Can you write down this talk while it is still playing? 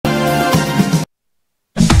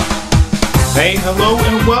Hey, hello,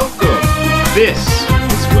 and welcome. This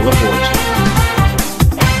is Wheel of Fortune.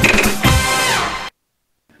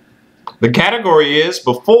 The category is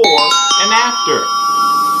before and after.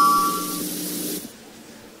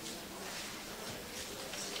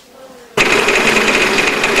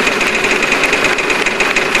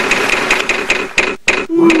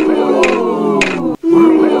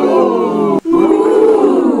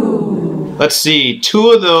 Let's see,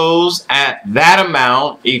 2 of those at that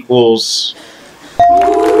amount equals...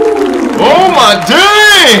 Oh my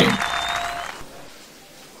dang!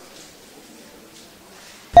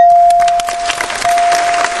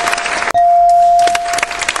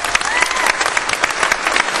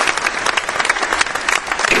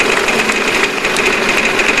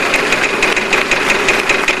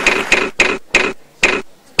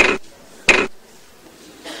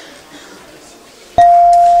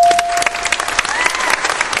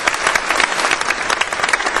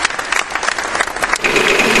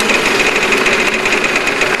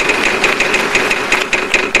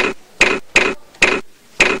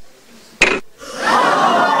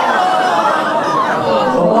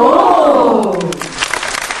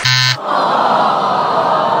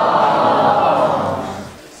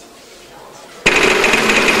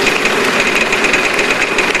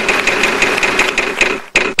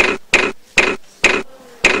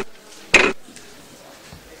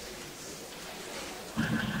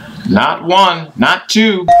 Not 1, not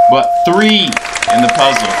 2, but 3 in the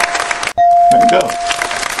puzzle. There we go.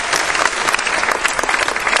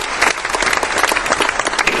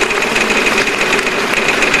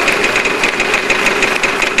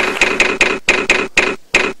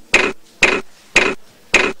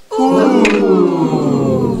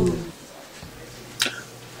 Ooh.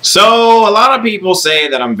 So, a lot of people say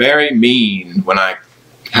that I'm very mean when I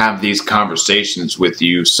have these conversations with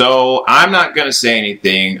you, so I'm not gonna say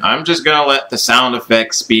anything. I'm just gonna let the sound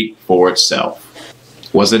effect speak for itself.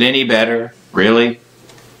 Was it any better? Really?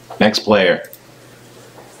 Next player.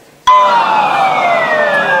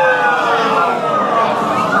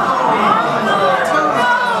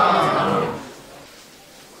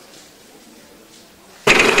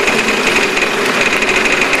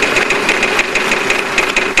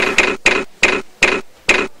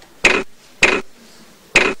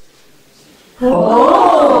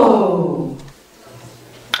 Oh!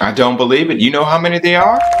 I don't believe it. You know how many they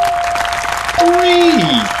are? 3!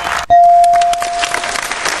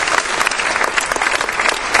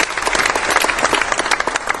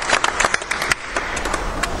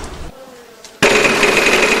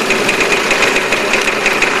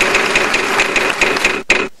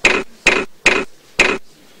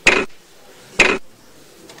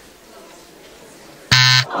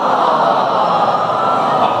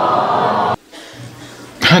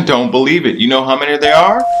 I don't believe it. You know how many there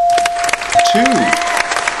are? 2.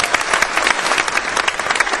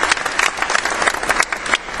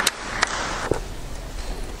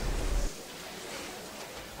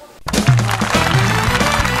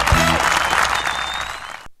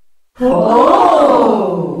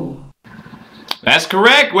 Oh! That's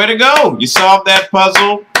correct. Way to go. You solved that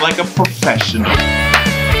puzzle like a professional.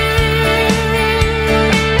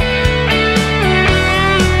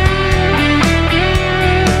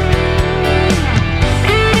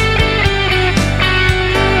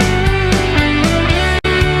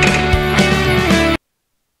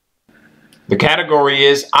 The category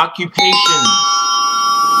is occupations.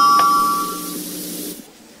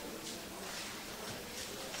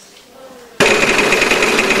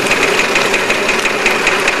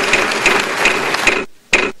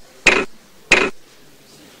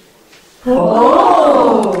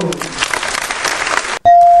 Oh!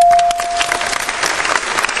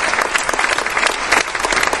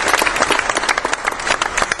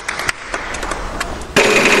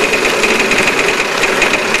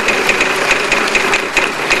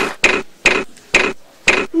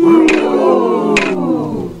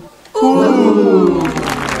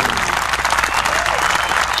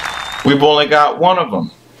 We've only got 1 of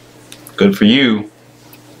them. Good for you.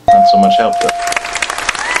 Not so much help though.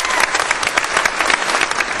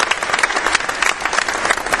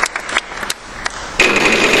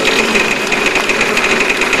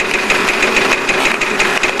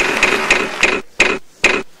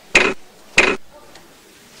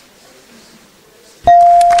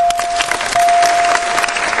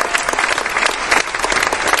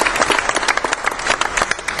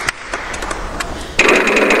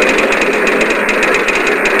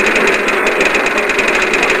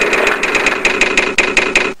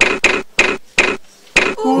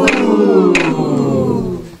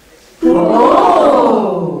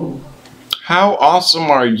 How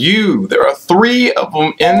awesome are you? There are 3 of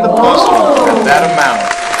them in the puzzle at that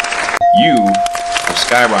amount. You are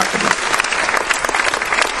skyrocketing.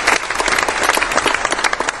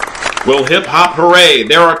 Well, hip hop hooray.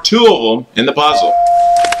 There are 2 of them in the puzzle.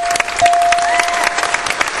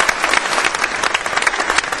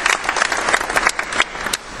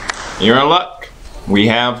 You're in luck. We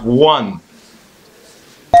have 1.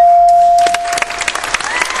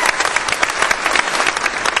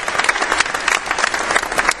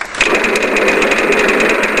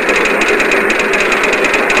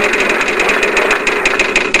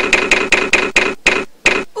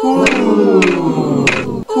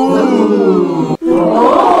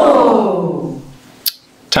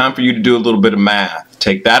 Time for you to do a little bit of math.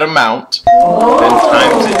 Take that amount, then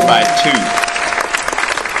times it by 2.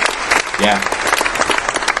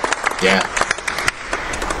 Yeah.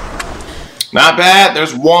 Not bad,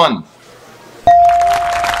 there's 1.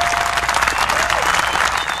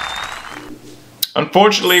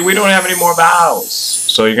 Unfortunately, we don't have any more vowels,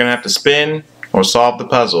 so you're gonna have to spin or solve the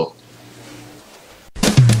puzzle.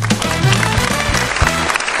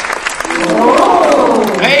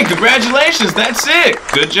 Hey, congratulations, that's it.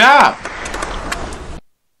 Good job.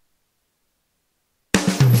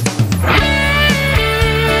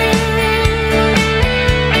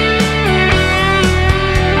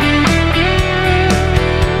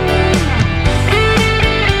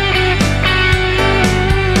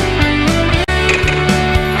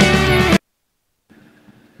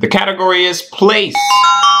 The category is place.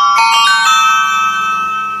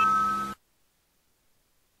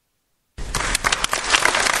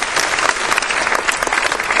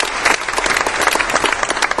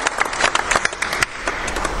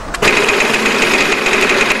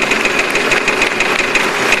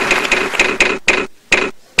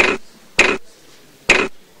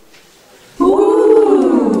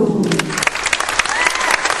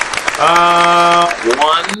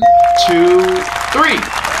 One, 2, 3.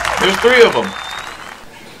 There's 3 of them.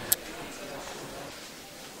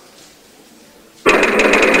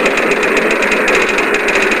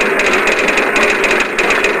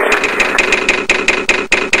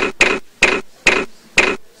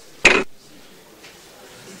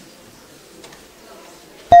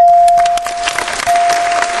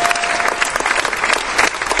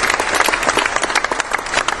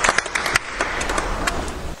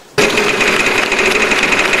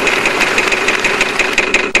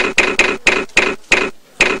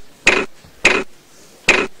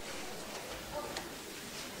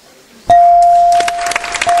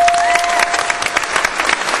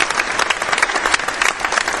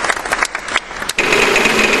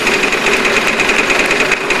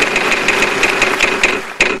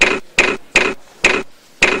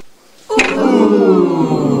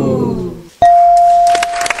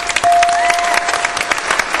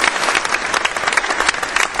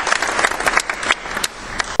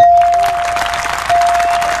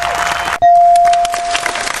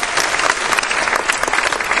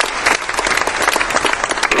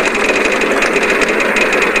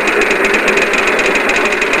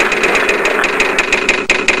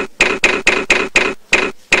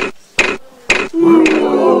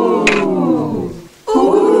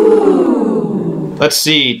 Let's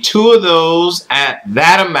see, 2 of those at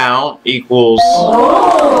that amount equals...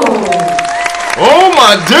 Oh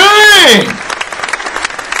my dang!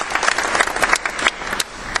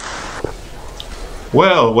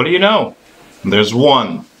 Well, what do you know? There's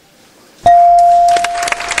 1.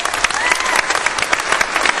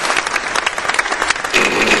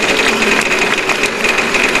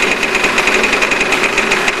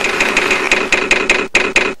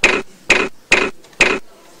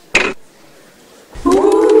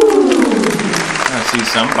 See,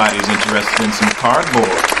 somebody's interested in some cardboard.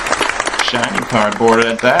 Shiny cardboard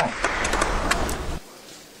at that.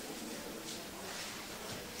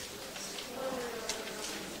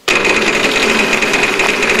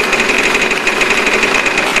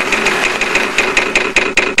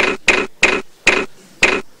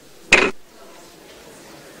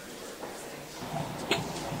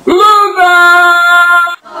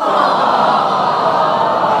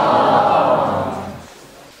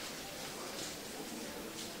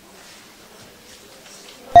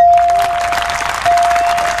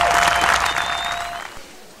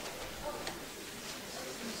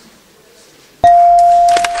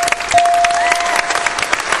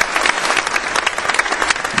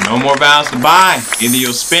 No more vowels to buy. Either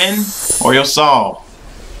you'll spin or you'll solve.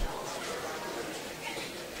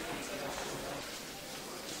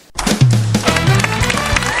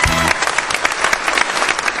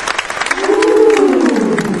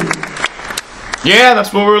 Yeah,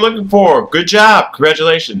 that's what we were looking for. Good job.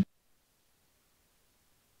 Congratulations.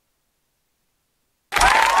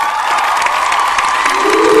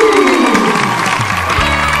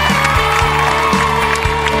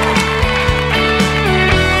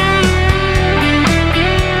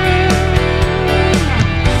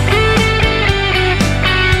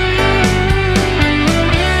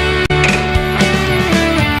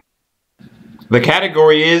 The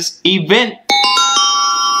category is event.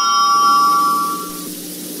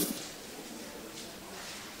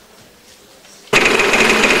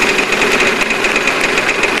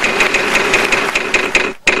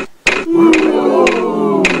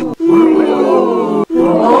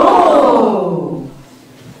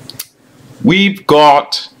 We've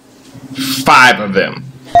got 5 of them.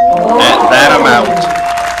 At that amount,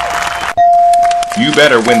 you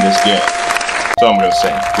better win this game. That's all I'm going to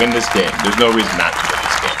say. Win this game. There's no reason not to win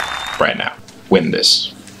this game right now. Win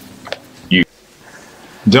this. You.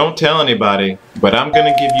 Don't tell anybody, but I'm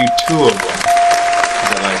going to give you 2 of them.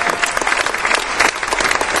 'Cause I like it.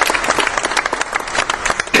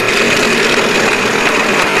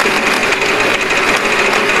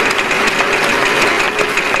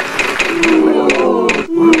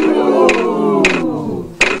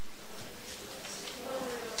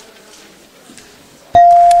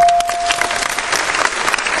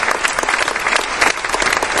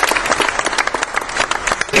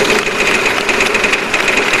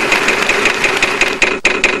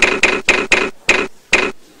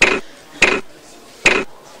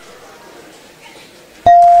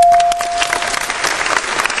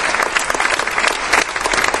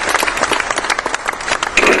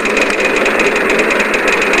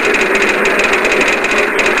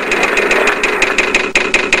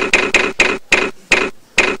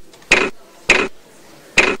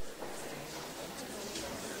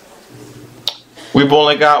 We've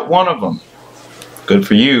only got 1 of them. Good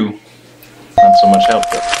for you. Not so much help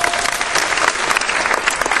though.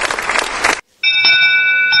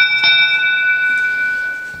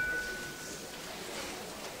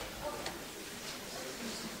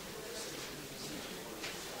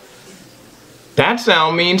 That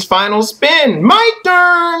sound means final spin. My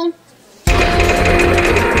turn!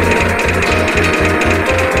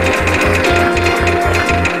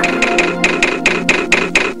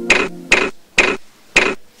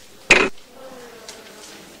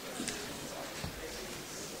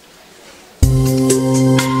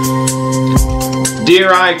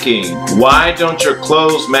 Dear iKing, why don't your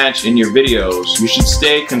clothes match in your videos? You should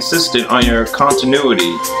stay consistent on your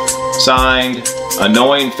continuity. Signed,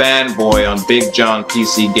 Annoying Fanboy on BigJon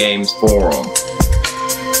PC Games Forum.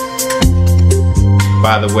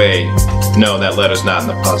 By the way, no, that letter's not in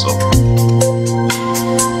the puzzle.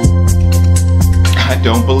 I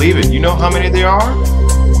don't believe it. You know how many there are?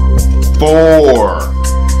 4.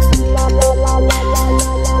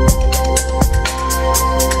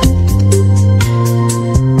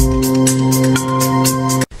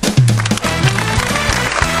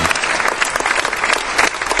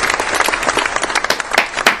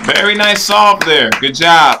 Very nice solve there. Good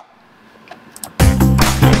job.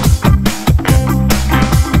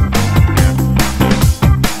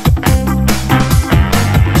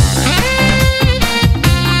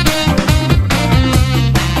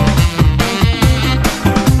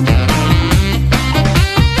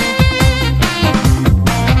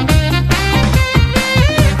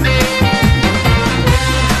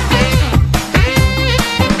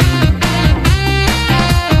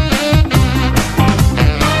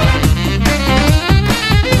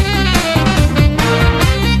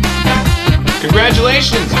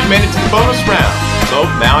 Congratulations, you made it to the bonus round. So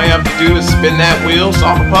now all you have to do is spin that wheel,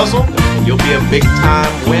 solve a puzzle, and you'll be a big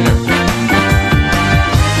time winner.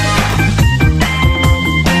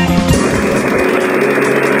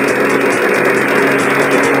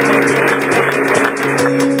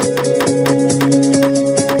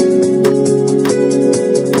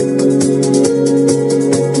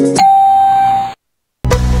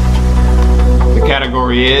 The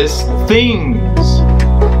category is things.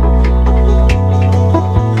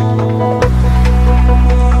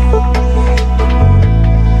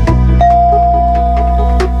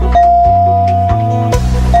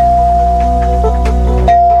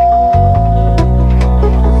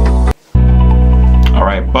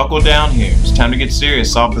 Buckle down here. It's time to get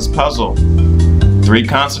serious. Solve this puzzle. 3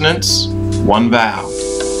 consonants, 1 vowel.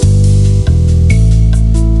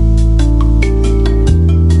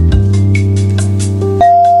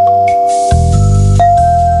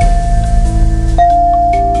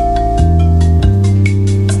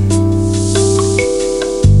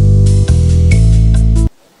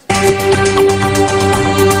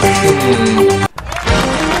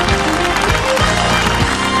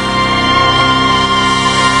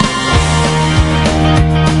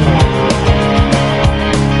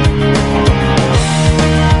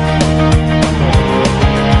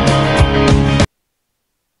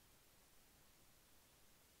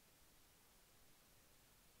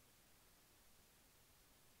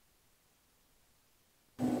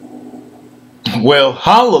 Well,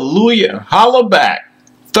 hallelujah. Holla back.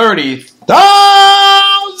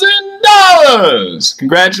 $30,000.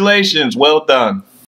 Congratulations. Well done.